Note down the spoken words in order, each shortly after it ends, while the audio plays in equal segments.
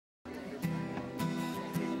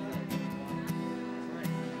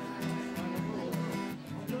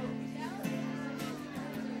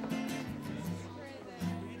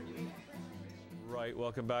right,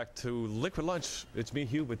 welcome back to Liquid Lunch. It's me,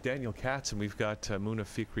 Hugh, with Daniel Katz, and we've got Mouna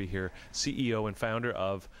Fikri here, CEO and founder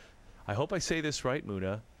of, I hope I say this right,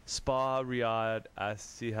 Mouna,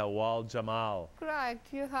 Riadspa.ca Wal Jamal. Correct,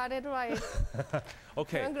 you had it right.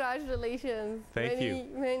 Okay. Congratulations. Thank you.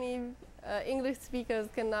 Many English speakers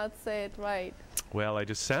cannot say it right. Well, I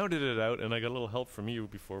just sounded it out, and I got a little help from you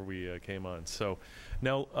before we came on. So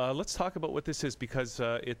now let's talk about what this is, because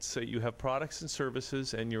it's you have products and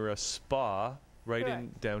services, and you're a spa right Correct.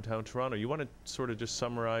 in downtown Toronto. You want to sort of just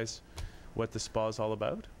summarize what the spa is all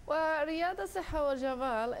about? Well, riadspa wal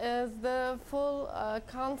jamal is the full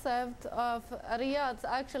concept of riads.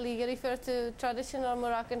 Actually refers to traditional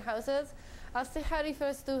Moroccan houses. As-siha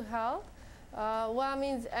refers to health. Wa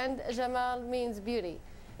means and jamal means beauty.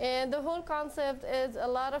 And the whole concept is a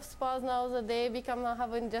lot of spas nowadays become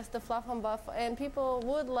having just the fluff and buff, and people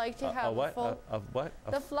would like to have what? full What?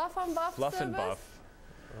 the fluff and buff Fluff service. and buff.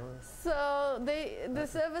 So the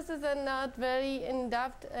services are not very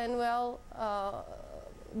in-depth and well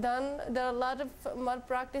done. There are a lot of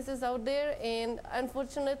malpractices out there, and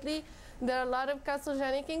unfortunately there are a lot of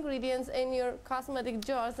carcinogenic ingredients in your cosmetic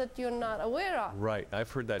jars that you're not aware of. Right, I've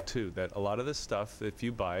heard that too, that a lot of the stuff, if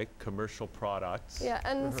you buy commercial products. Yeah,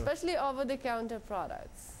 and especially over-the-counter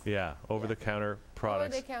products. Yeah, over-the-counter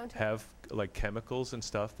products Over-the-counter. have like chemicals and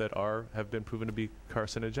stuff that have been proven to be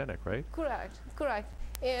carcinogenic, right? Correct, correct.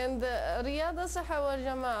 And riadspa wal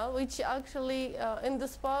jamal, which actually in the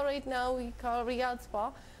spa right now we call Riyadh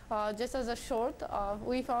Spa, just as a short,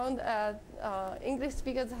 we found that English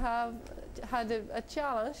speakers have had a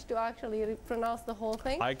challenge to actually pronounce the whole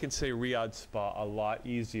thing. I can say Riyadh Spa a lot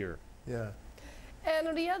easier. Yeah. And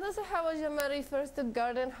riadspa wal jamal refers to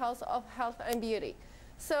garden house of health and beauty.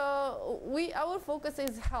 So our focus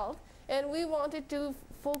is health, and we wanted to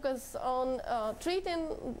focus on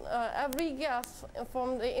treating every guest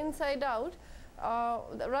from the inside out,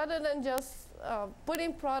 rather than just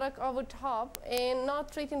putting product over top and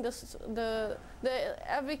not treating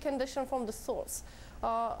every condition from the source.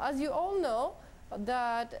 As you all know,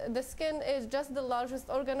 that the skin is just the largest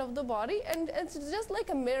organ of the body, and it's just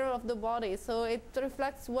like a mirror of the body, so it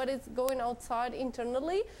reflects what is going outside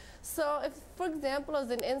internally. So if, for example,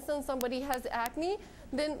 as an instance, somebody has acne,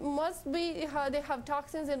 then must be they have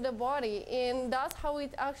toxins in the body, and that's how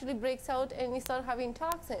it actually breaks out and you start having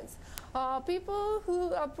toxins. People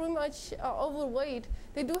who are pretty much overweight,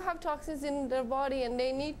 they do have toxins in their body, and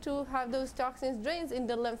they need to have those toxins drained in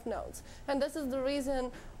the lymph nodes. And this is the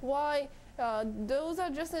reason why those are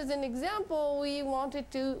just as an example. We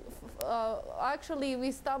wanted to actually we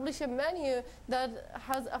establish a menu that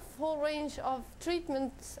has a full range of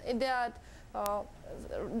treatments that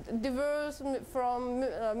diverse from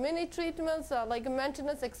mini treatments like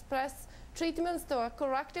maintenance express treatments to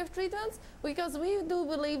corrective treatments, because we do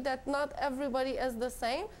believe that not everybody is the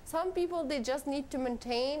same. Some people, they just need to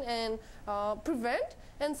maintain and prevent,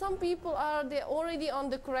 and some people they're already on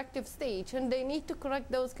the corrective stage and they need to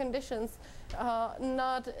correct those conditions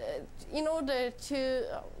in order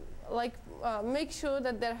to make sure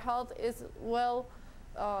that their health is well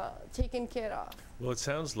taken care of. Well, it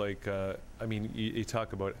sounds like, I mean, you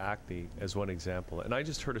talk about acne as one example, and I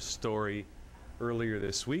just heard a story earlier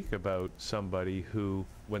this week about somebody who,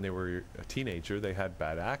 when they were a teenager, they had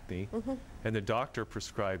bad acne, and the doctor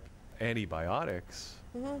prescribed antibiotics,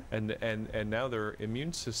 and now their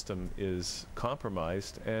immune system is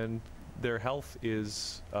compromised, and their health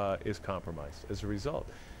is compromised as a result.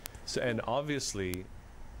 So, and obviously,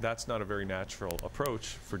 that's not a very natural approach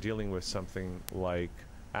for dealing with something like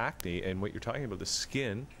acne. And what you're talking about, the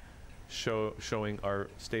skin showing our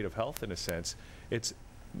state of health in a sense. It's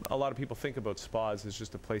a lot of people think about spas as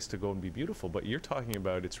just a place to go and be beautiful, but you're talking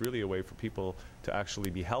about it's really a way for people to actually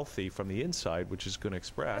be healthy from the inside, which is going to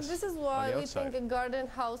express. And this is why we think a garden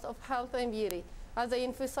house of health and beauty. As I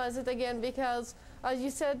emphasize it again, because as you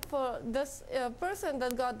said, for this person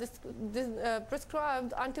that got this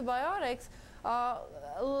prescribed antibiotics,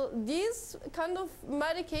 these kind of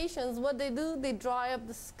medications, what they do, they dry up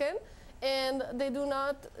the skin, and they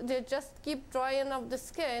just keep drying up the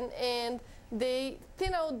skin, and they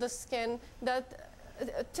thin out the skin, that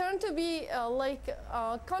turn to be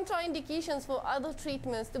contraindications for other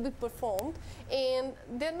treatments to be performed, and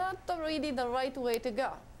they're not really the right way to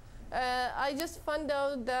go. I just found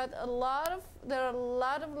out that there are a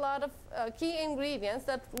lot of key ingredients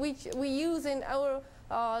that we use in our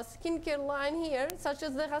skincare line here, such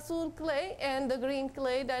as the Rasool clay and the green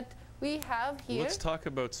clay that we have here. Let's talk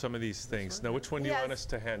about some of these things. Now, which one do you want us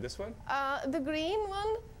to hand? This one? The green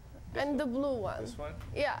one and the blue one. This one?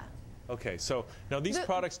 Yeah. Okay, so now these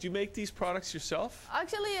products, do you make these products yourself?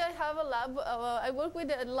 Actually, I have a lab. I work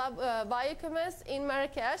with a lab biochemist in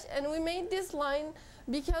Marrakesh, and we made this line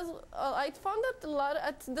because I found that a lot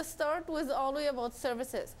at the start was always about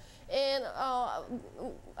services. And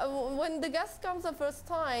when the guest comes the first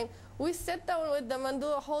time, we sit down with them and do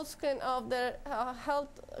a whole screen of their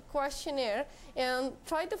health questionnaire and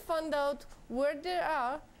try to find out where they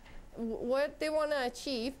are, what they want to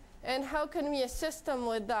achieve, and how can we assist them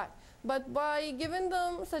with that. But by giving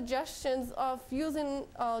them suggestions of using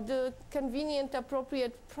the convenient,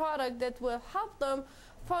 appropriate product that will help them,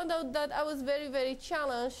 found out that I was very, very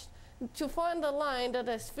challenged to find a line that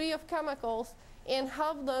is free of chemicals and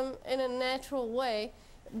help them in a natural way,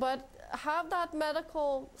 but have that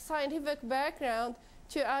medical scientific background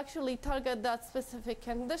to actually target that specific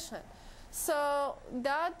condition. So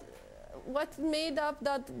that what made up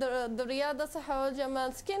that the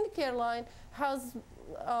riadspa.ca skincare line has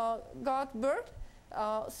got birth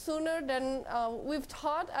sooner than we've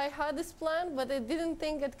thought. I had this plan, but I didn't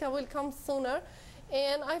think it will come sooner.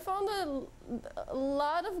 And I found a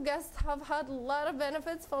lot of guests have had a lot of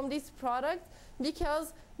benefits from these products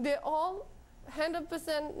because they're all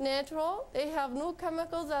 100% natural. They have no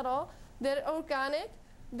chemicals at all. They're organic.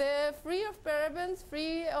 They're free of parabens,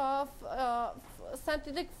 free of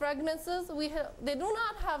synthetic fragrances. They do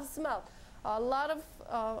not have smell. A lot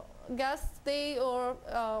of guests, or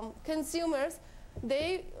consumers,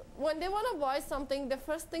 when they want to buy something, the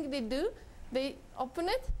first thing they do, they open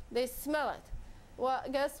it, they smell it. Well,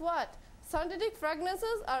 guess what? Synthetic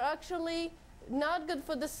fragrances are actually not good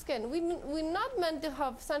for the skin. We're not meant to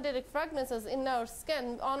have synthetic fragrances in our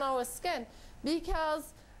skin, on our skin,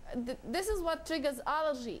 because this is what triggers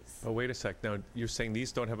allergies. Oh, wait a sec. Now, you're saying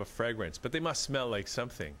these don't have a fragrance, but they must smell like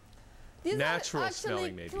something. These natural are actually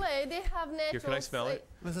smelling, maybe. Clay. They have natural. Here, can I smell it?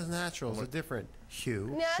 This is natural. It's a different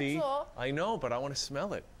hue. Natural. See? I know, but I want to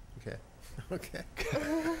smell it. Okay. Okay.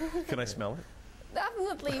 Can I smell it?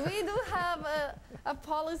 Definitely. We do have a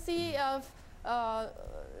policy of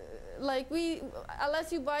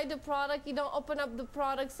unless you buy the product, you don't open up the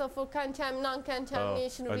product, so for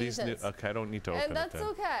non-contamination reasons. Okay, I don't need to open it. And that's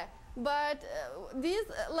okay. But these,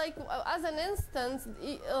 as an instance,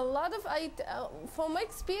 a lot of, from my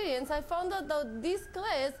experience, I found out that these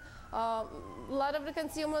clays, a lot of the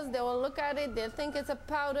consumers, they will look at it, they'll think it's a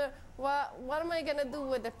powder. What am I going to do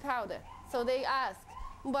with the powder? So they ask.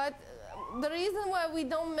 But the reason why we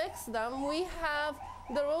don't mix them, we have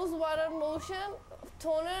the rose water lotion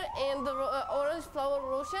toner and the orange flower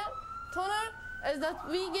lotion toner, is that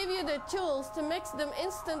we give you the tools to mix them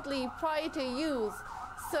instantly prior to use,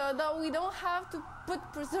 so that we don't have to put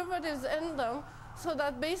preservatives in them, so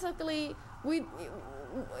that basically you're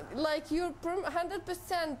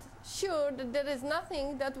 100% sure that there is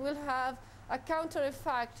nothing that will have a counter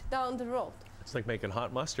effect down the road. It's like making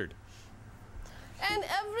hot mustard. And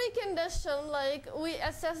every condition, we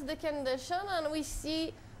assess the condition and we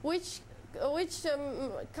see which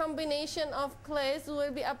combination of clays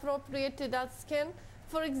will be appropriate to that skin.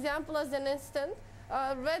 For example, as an instant,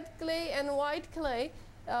 red clay and white clay,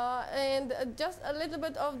 and just a little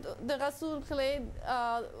bit of the Rasool clay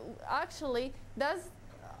actually does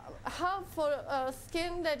have for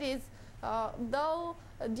skin that is dull,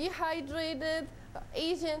 dehydrated,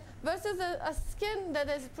 Asian, versus a skin that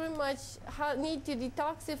is pretty much need to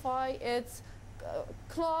detoxify. It's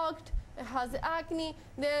clogged, it has acne.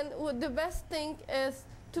 Then the best thing is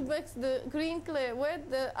to mix the green clay with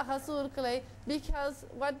the Rasool clay, because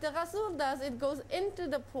what the Rasool does, it goes into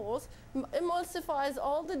the pores, emulsifies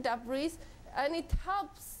all the debris, and it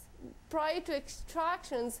helps prior to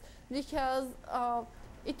extractions, because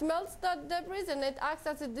it melts that debris and it acts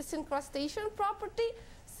as a disincrustation property,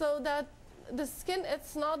 so that the skin,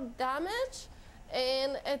 it's not damaged,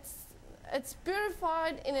 and it's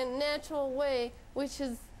purified in a natural way, which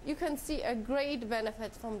is, you can see a great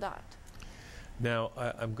benefit from that. Now,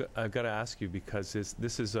 I've got to ask you, because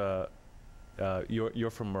this is you're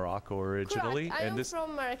from Morocco originally. Correct. I am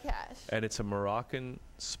from Marrakesh. And it's a Moroccan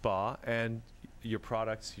spa, and your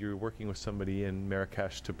products, you're working with somebody in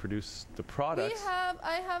Marrakesh to produce the products.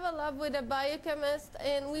 I have a lab with a biochemist,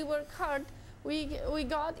 and we work hard. We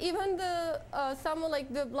got even some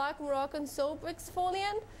like the black Moroccan soap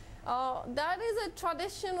exfoliant. That is a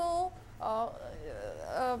traditional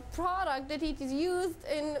product that it is used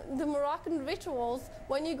in the Moroccan rituals.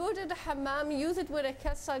 When you go to the hammam, use it with a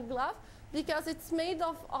kessa glove, because it's made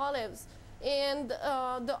of olives. And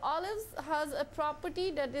the olives has a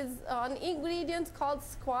property that is an ingredient called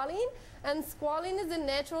squalene, and squalene is a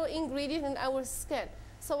natural ingredient in our skin.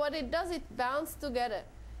 So what it does, it bonds together.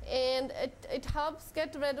 and it helps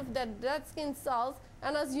get rid of that dead skin cells.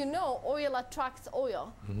 And as you know, oil attracts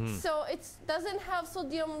oil. So it doesn't have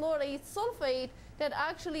sodium laurate sulfate, that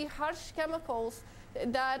actually harsh chemicals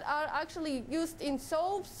that are actually used in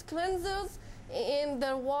soaps, cleansers, in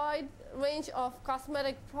the wide range of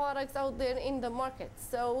cosmetic products out there in the market.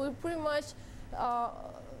 So we pretty much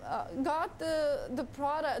got the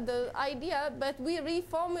product, the idea, but we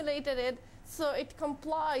reformulated it so it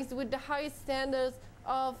complies with the highest standards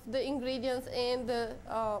of the ingredients in the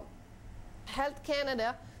Health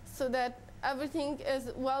Canada, so that everything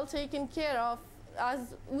is well taken care of.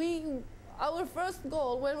 As our first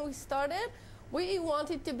goal when we started, we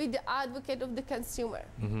wanted to be the advocate of the consumer.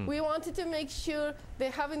 We wanted to make sure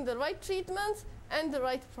they're having the right treatments and the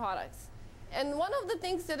right products. And one of the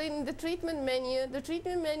things that in the treatment menu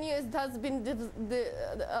has been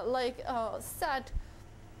set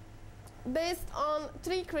based on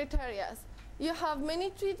 3 criteria. You have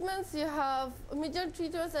mini treatments, you have major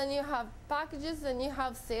treatments, and you have packages, and you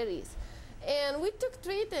have series. And we took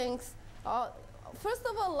 3 things. First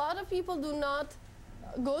of all, a lot of people do not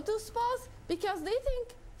go to spas because they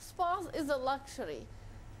think spas is a luxury.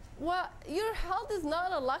 Well, your health is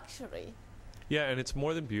not a luxury. Yeah, and it's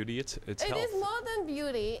more than beauty, it's health. It is more than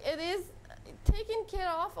beauty. It is taking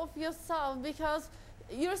care of yourself, because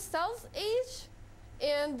your cells age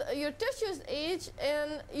and your tissues age,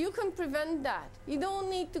 and you can prevent that. You don't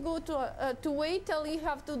need to go to wait till you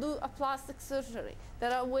have to do a plastic surgery.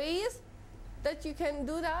 There are ways that you can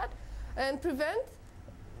do that and prevent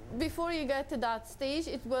before you get to that stage.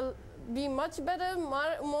 It will be much better,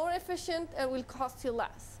 more efficient, and will cost you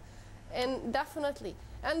less. And definitely.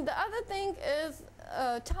 And the other thing is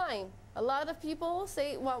time. A lot of people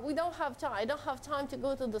say, well, we don't have time. I don't have time to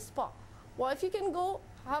go to the spa. Well, if you can go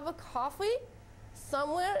have a coffee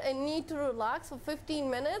somewhere and need to relax for 15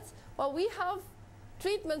 minutes, well, we have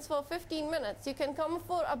treatments for 15 minutes. You can come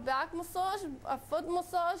for a back massage, a foot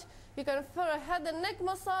massage. You can for a head and neck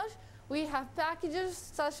massage. We have packages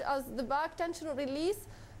such as the back tension release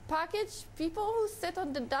package. People who sit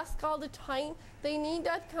on the desk all the time, they need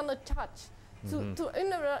that kind of touch to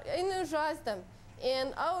energize them.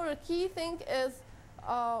 And our key thing is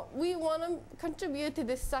we want to contribute to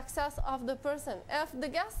the success of the person. If the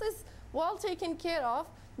guest is well taken care of,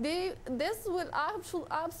 this will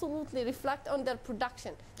absolutely reflect on their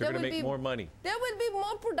production. They're going to make more money. They will be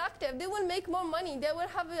more productive. They will make more money. They will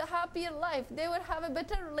have a happier life. They will have a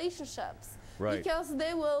better relationships. Right. Because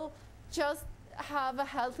they will just have a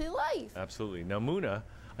healthy life. Absolutely. Now, Mouna,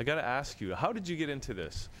 I got to ask you, how did you get into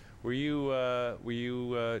this? Do you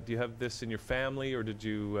have this in your family, or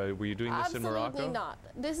were you doing this in Morocco? Absolutely not.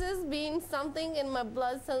 This has been something in my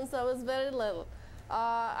blood since I was very little.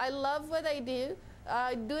 I love what I do.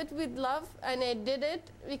 I do it with love, and I did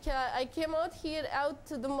it because I came out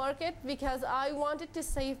to the market because I wanted to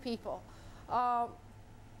save people.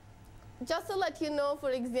 Just to let you know,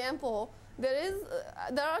 for example, there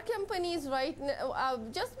are companies right now.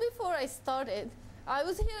 Just before I started, I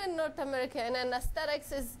was here in North America, and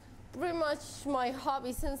aesthetics is pretty much my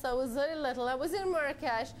hobby since I was very little. I was in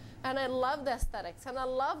Marrakesh, and I loved aesthetics, and I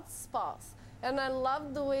loved spas, and I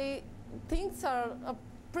loved the way things are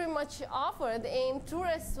pretty much offered, and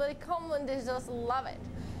tourists very common, they just love it.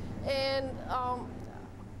 And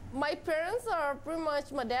my parents are pretty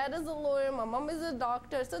much, my dad is a lawyer, my mom is a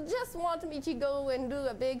doctor, so just want me to go and do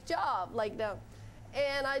a big job like them.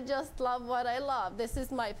 And I just love what I love. This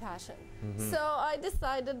is my passion. So I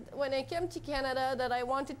decided when I came to Canada that I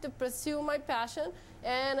wanted to pursue my passion,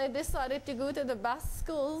 and I decided to go to the best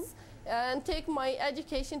schools and take my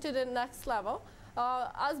education to the next level.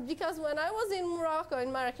 Because when I was in Morocco,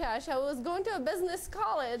 in Marrakesh, I was going to a business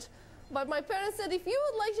college, but my parents said, if you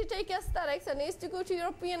would like to take aesthetics and used to go to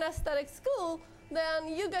European aesthetic school, then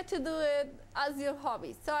you get to do it as your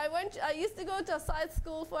hobby. So I used to go to a side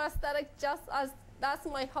school for aesthetics just as that's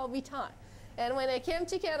my hobby time. And when I came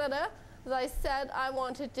to Canada, as I said, I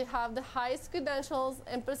wanted to have the highest credentials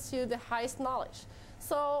and pursue the highest knowledge.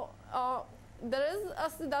 So there is a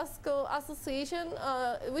SIDASCO association,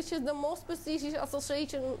 which is the most prestigious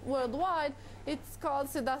association worldwide. It's called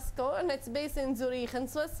SIDASCO, and it's based in Zurich in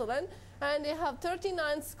Switzerland. And they have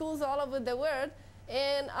 39 schools all over the world.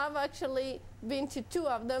 And I've actually been to 2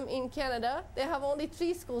 of them in Canada. They have only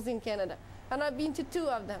 3 schools in Canada, and I've been to 2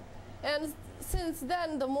 of them. And since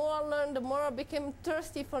then, the more I learned, the more I became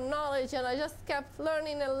thirsty for knowledge, and I just kept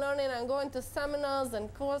learning and learning and going to seminars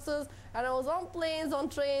and courses, and I was on planes, on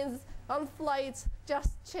trains, on flights,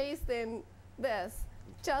 just chasing this,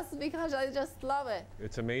 just because I just love it.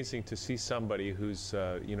 It's amazing to see somebody who's,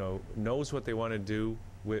 knows what they want to do,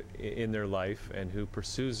 in their life and who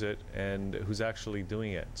pursues it and who's actually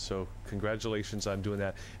doing it. So congratulations on doing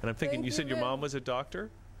that. And I'm thinking, Thank you you said your very mom was a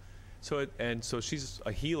doctor? So so she's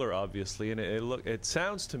a healer, obviously, and it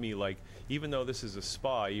sounds to me like even though this is a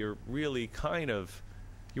spa, you're really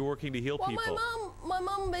you're working to heal Well, people. my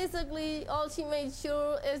mom basically, all she made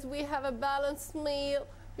sure is we have a balanced meal,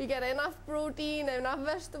 we get enough protein, enough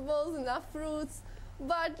vegetables, enough fruits.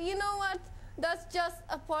 But you know what? That's just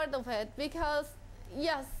a part of it, because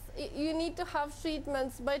yes, you need to have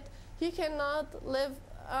treatments, but you cannot live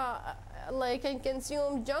and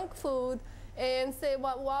consume junk food and say,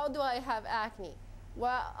 well, why do I have acne?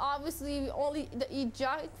 Well, obviously, you only eat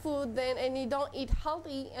junk food then, and you don't eat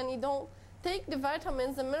healthy, and you don't take the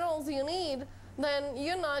vitamins and minerals you need, then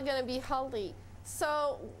you're not going to be healthy.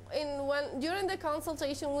 So during the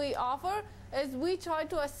consultation we offer is we try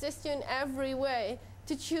to assist you in every way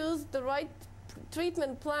to choose the right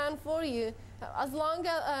treatment plan for you, as long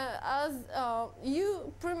as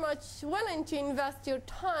you pretty much willing to invest your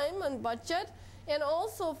time and budget, and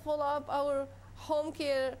also follow up our home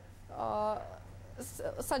care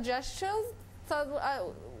suggestions,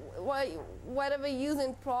 so, whatever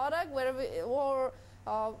using product, or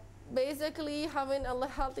basically having a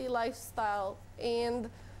healthy lifestyle, and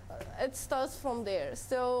it starts from there.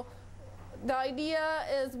 So the idea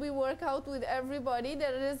is we work out with everybody.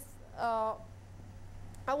 There is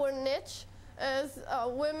our niche is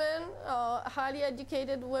women, highly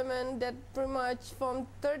educated women that pretty much from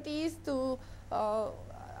 30s to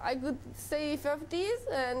I could say 50s,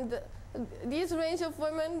 and these range of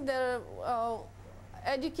women, they're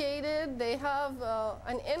educated, they have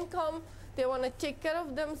an income, they want to take care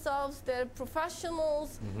of themselves, they're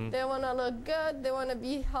professionals, they want to look good, they want to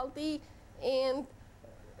be healthy, and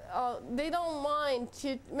they don't mind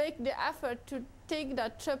to make the effort to take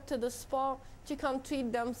that trip to the spa to come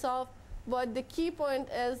treat themselves. But the key point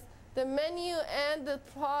is the menu and the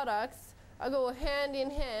products go hand in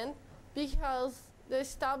hand, because they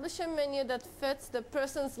establish a menu that fits the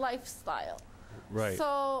person's lifestyle. Right.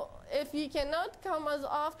 So if you cannot come as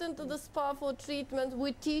often to the spa for treatment,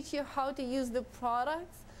 we teach you how to use the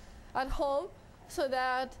products at home, so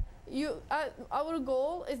that our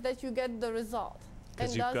goal is that you get the result.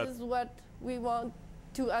 And that is what we want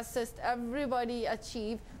to assist everybody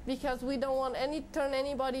achieve, because we don't want turn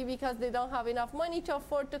anybody because they don't have enough money to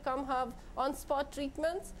afford to come have on-spot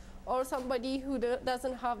treatments, or somebody who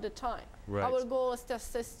doesn't have the time. Right. Our goal is to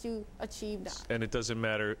assist you achieve that. And it doesn't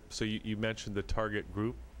matter, so you mentioned the target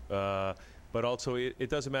group, but also it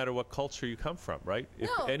doesn't matter what culture you come from, right? If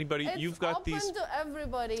no, anybody, it's open to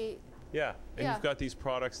everybody. Yeah, and you've got these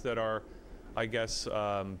products that are, I guess,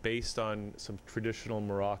 based on some traditional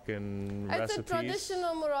Moroccan recipes. It's a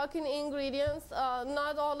traditional Moroccan ingredients.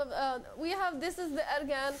 Not all of this is the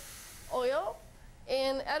argan oil.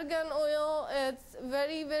 And argan oil, it's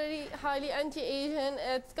very, very highly anti-aging.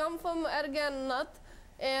 It's come from argan nut,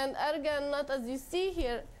 and argan nut, as you see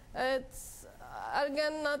here,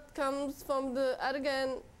 argan nut comes from the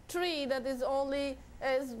argan tree that is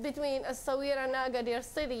between Essaouira and Agadir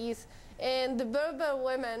cities. And the Berber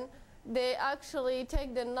women, they actually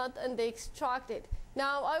take the nut and they extract it.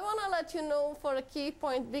 Now, I want to let you know for a key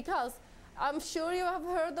point, because I'm sure you have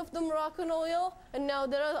heard of the Moroccan oil, and now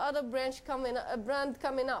there are other brand coming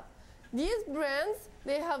up. These brands,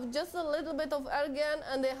 they have just a little bit of argan,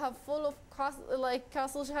 and they have full of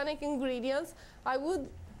carcinogenic ingredients. I would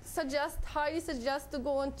highly suggest to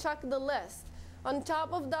go and check the list. On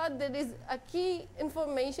top of that, there is a key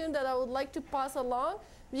information that I would like to pass along,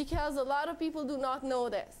 because a lot of people do not know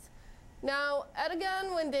this. Now,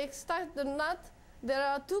 argan, when they extract the nut, there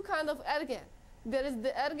are two kinds of argan. There is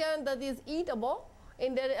the argan that is eatable,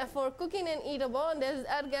 and there is for cooking and eatable, and there is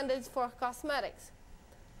argan that is for cosmetics.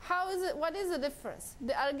 What is the difference?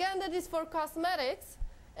 The argan that is for cosmetics,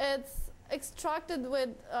 it's extracted with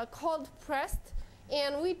cold pressed,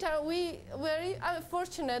 and we very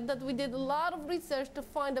fortunate that we did a lot of research to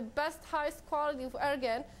find the best, highest quality of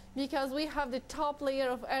argan, because we have the top layer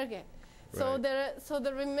of argan. Right. So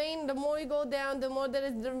the more you go down, the more there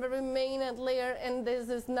is the remaining layer, and this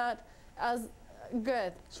is not as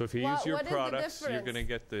good. So if you use your products, you're going to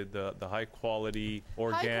get the high quality,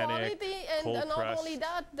 organic, high quality, and not only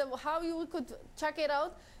that, how you could check it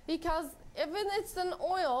out, because even it's an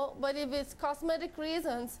oil, but if it's cosmetic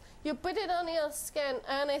reasons, you put it on your skin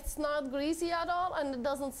and it's not greasy at all, and it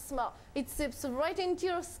doesn't smell. It sips right into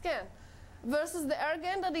your skin. Versus the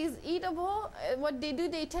argan that is eatable, what they do,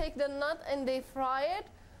 they take the nut and they fry it,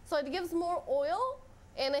 so it gives more oil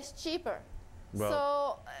and it's cheaper.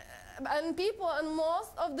 Well, so and people, and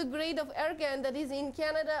most of the grade of argan that is in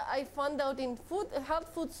Canada, I found out in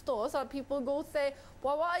health food stores, or people go say,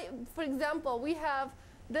 well, why, for example, we have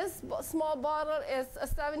this small bottle is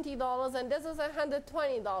 $70 and this is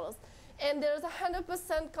 $120. And there's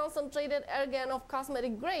 100% concentrated argan of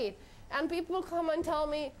cosmetic grade. And people come and tell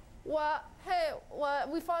me, well, hey, well,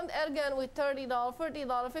 we found argan with $30, $40,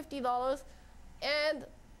 $50, and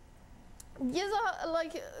these are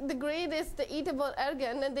like the grade is the eatable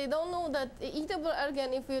argan, and they don't know that the eatable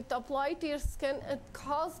argan, if you apply to your skin, it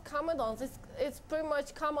causes comedons. It's pretty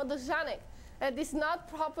much comedogenic. And it's not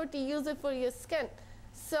proper to use it for your skin.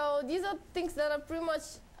 So these are things that are pretty much,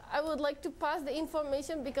 I would like to pass the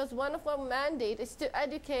information, because one of our mandate is to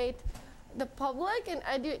educate the public and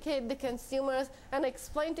educate the consumers and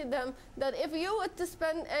explain to them that if you were to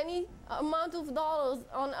spend any amount of dollars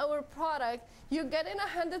on our product, you're getting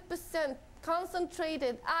 100%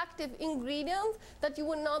 concentrated active ingredients that you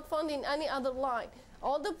will not find in any other line.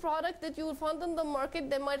 All the products that you will find on the market,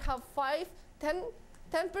 they might have 5, 10%,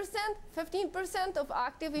 15% of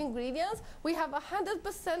active ingredients. We have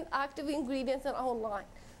 100% active ingredients in our line.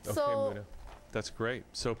 Okay, So Mouna. That's great.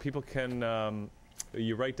 So people can,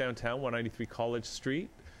 you're right downtown, 193 College Street.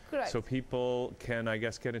 correct. So people can, I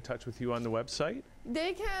guess, get in touch with you on the website?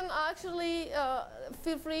 They can actually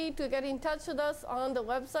feel free to get in touch with us on the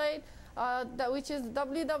website, which is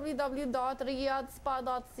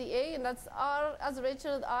www.riadspa.ca, and that's R as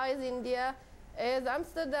Richard, I as India, A as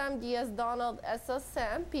Amsterdam, D as Donald, S as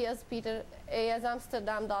Sam, P as Peter, A as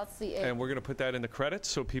Amsterdam.ca. And we're going to put that in the credits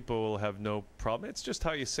so people will have no problem. It's just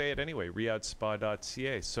how you say it anyway,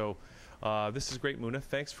 riadspa.ca. So this is great, Mouna.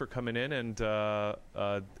 Thanks for coming in. And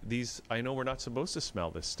these, I know we're not supposed to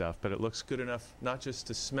smell this stuff, but it looks good enough not just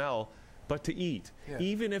to smell, but to eat, Yeah.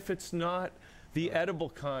 even if it's not the edible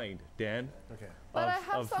kind, Dan. Okay. But I of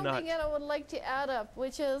have something nut. that I would like to add up,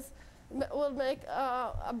 which is will make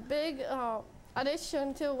a big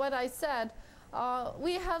addition to what I said.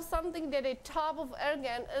 We have something that at top of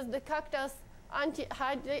argan is the cactus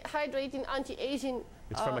hydrating anti-aging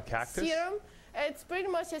It's from a cactus? serum. It's pretty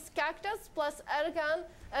much a cactus plus argan,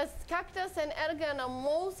 as cactus and argan are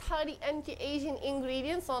most highly anti-aging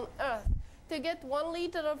ingredients on earth. To get 1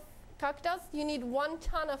 liter of cactus, you need 1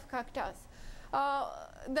 ton of cactus.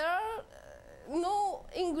 There are no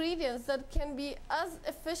ingredients that can be as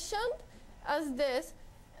efficient as this,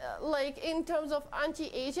 like in terms of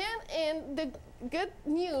anti-aging. And the good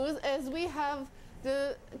news is we have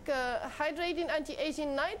the hydrating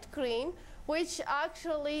anti-aging night cream, which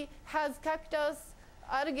actually has cactus,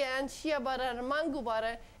 argan, shea butter, and mango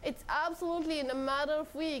butter. It's absolutely in a matter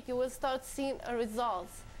of week you will start seeing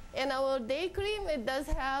results. In our day cream, it does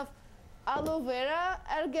have aloe vera,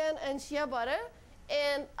 argan, and shea butter.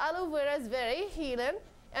 And aloe vera is very healing,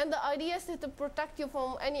 and the idea is to protect you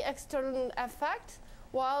from any external effects.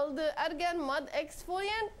 While the argan mud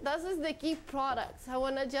exfoliant, this is the key products. I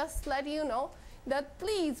want to just let you know that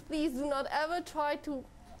please do not ever try to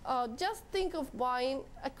just think of buying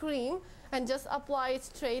a cream and just apply it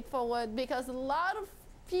straightforward, because a lot of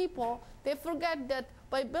people, they forget that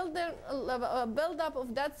by build up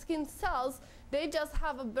of dead skin cells, they just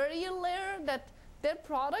have a barrier layer that their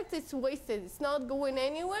product is wasted. It's not going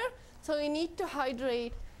anywhere. So you need to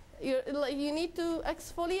hydrate. You need to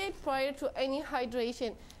exfoliate prior to any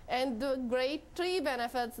hydration. And the great 3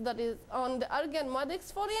 benefits that is on the argan mud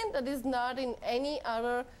exfoliant that is not in any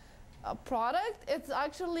other product. It's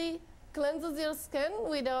actually cleanses your skin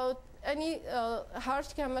without any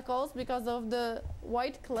harsh chemicals because of the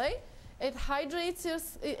white clay. It hydrates your,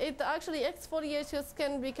 it actually exfoliates your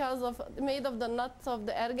skin because of made of the nuts of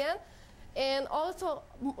the argan, and also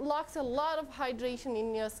locks a lot of hydration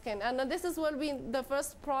in your skin. And this is will be the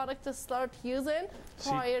first product to start using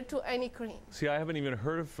prior to any cream. See, I haven't even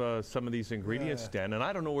heard of some of these ingredients, Yeah. Dan, and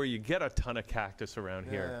I don't know where you get a ton of cactus around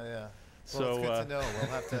here. Yeah. So, Well, it's good to know.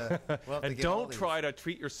 We'll have to and get all don't these. try to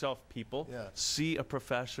treat yourself, people. Yeah. See a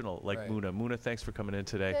professional like Right. Mouna. Mouna, thanks for coming in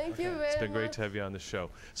today. Thank you Okay. very It's been great much. to have you on the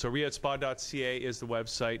show. So riadspa.ca is the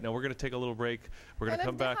website. Now we're going to take a little break. We're going And to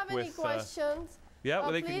come if they back have with any questions,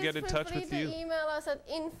 well, they can please get in feel touch free with to you. email us at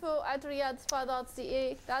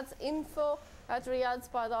info@riadspa.ca. That's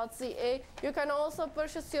info@riadspa.ca. You can also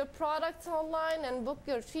purchase your products online and book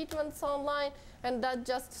your treatments online, and that's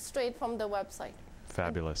just straight from the website.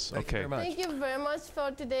 Fabulous. Thank you Okay. very much. Thank you very much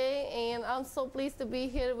for today, and I'm so pleased to be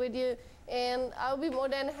here with you. And I'll be more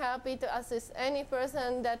than happy to assist any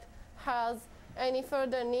person that has any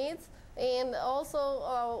further needs. And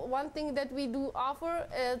also, one thing that we do offer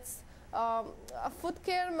is a foot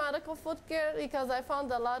care, medical foot care, because I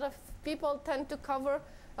found a lot of people tend to cover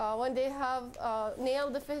when they have nail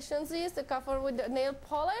deficiencies, to cover with the nail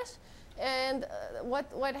polish. And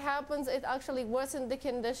what happens, it actually worsens the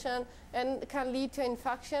condition and can lead to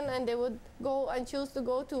infection, and they would go and choose to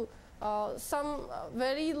go to some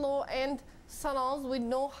very low-end salons with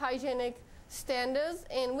no hygienic standards.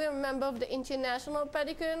 And we're a member of the International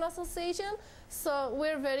Pedicure Association, so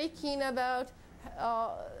we're very keen about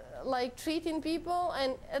like treating people,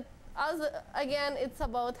 and again, it's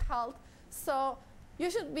about health. So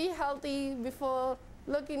you should be healthy before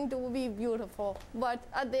looking to be beautiful, but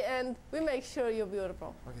at the end, we make sure you're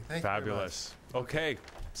beautiful. Okay, thank Fabulous. Okay,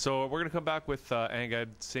 so we're going to come back with Angad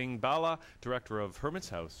Singh Bala, director of Hermit's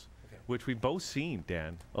House, which we've both seen,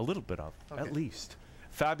 Dan, a little bit of, at least.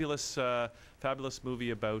 Fabulous, fabulous movie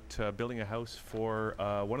about building a house for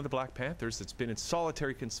one of the Black Panthers that's been in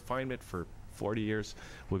solitary confinement for 40 years.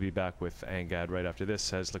 We'll be back with Angad right after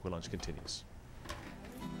this as Liquid Lunch continues.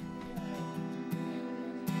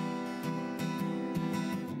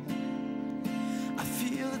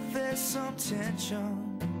 There's some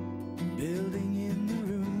tension building in the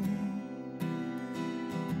room.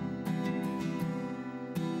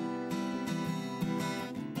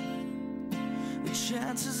 The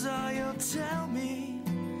chances are you'll tell me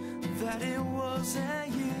that it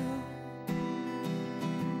wasn't you.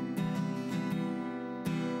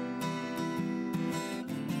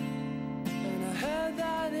 And I heard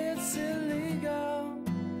that it's illegal,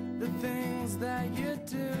 the things that you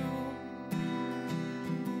do.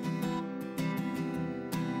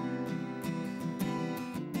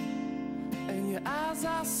 Your eyes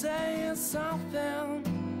are saying something,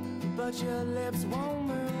 but your lips won't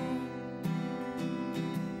move.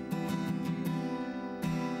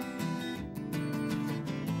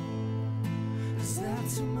 Is that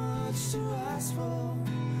too much to ask for?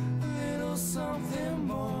 A little something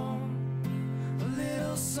more, a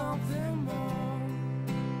little something